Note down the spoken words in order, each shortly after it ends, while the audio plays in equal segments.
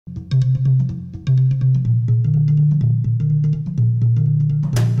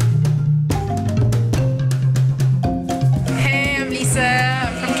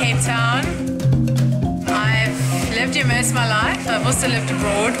also lived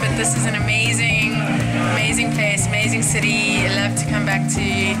abroad, but this is an amazing place, amazing city. I love to come back to.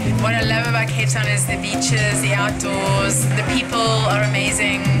 What I love about Cape Town is the beaches, the outdoors, the people are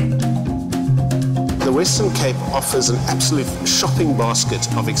amazing. The Western Cape offers an absolute shopping basket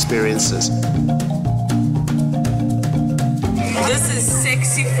of experiences. This is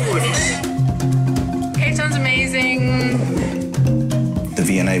sexy food. Cape Town's amazing. The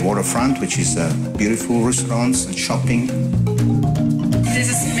V&A waterfront, which is beautiful restaurants and shopping. There's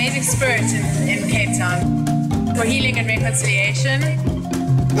this amazing spirit in Cape Town for healing and reconciliation.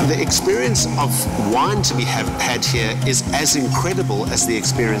 The experience of wine to be had here is as incredible as the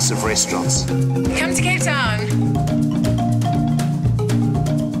experience of restaurants. Come to Cape Town.